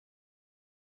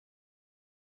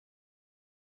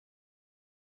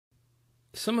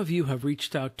Some of you have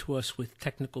reached out to us with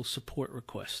technical support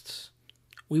requests.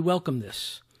 We welcome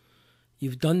this.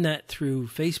 You've done that through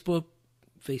Facebook,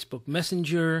 Facebook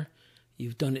Messenger,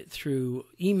 you've done it through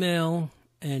email,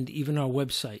 and even our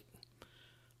website.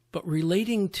 But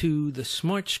relating to the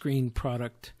SmartScreen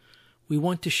product, we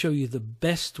want to show you the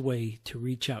best way to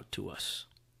reach out to us.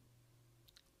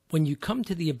 When you come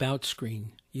to the About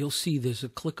screen, you'll see there's a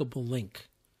clickable link,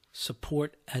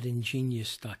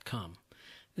 support@ingenious.com.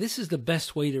 This is the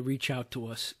best way to reach out to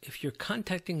us if you're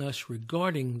contacting us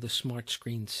regarding the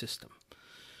SmartScreen system.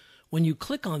 When you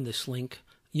click on this link,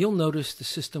 you'll notice the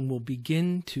system will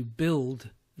begin to build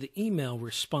the email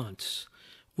response,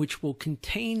 which will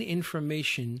contain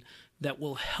information that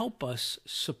will help us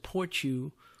support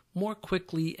you more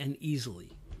quickly and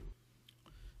easily.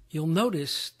 You'll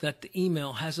notice that the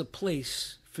email has a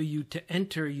place for you to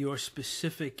enter your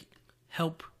specific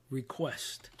help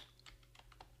request.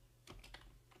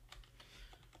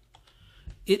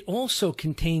 It also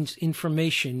contains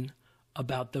information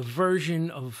about the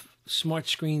version of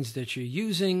SmartScreens that you're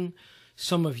using,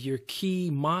 some of your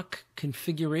key Mach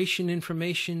configuration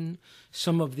information,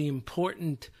 some of the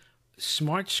important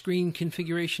SmartScreen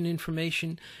configuration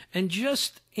information, and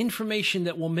just information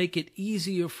that will make it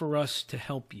easier for us to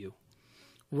help you.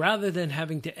 Rather than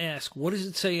having to ask, what does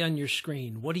it say on your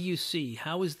screen? What do you see?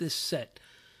 How is this set?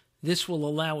 This will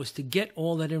allow us to get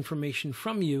all that information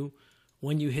from you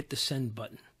when you hit the send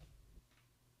button.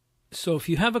 So if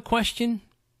you have a question,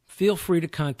 feel free to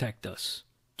contact us.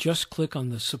 Just click on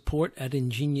the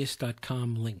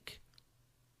support@ingenious.com link.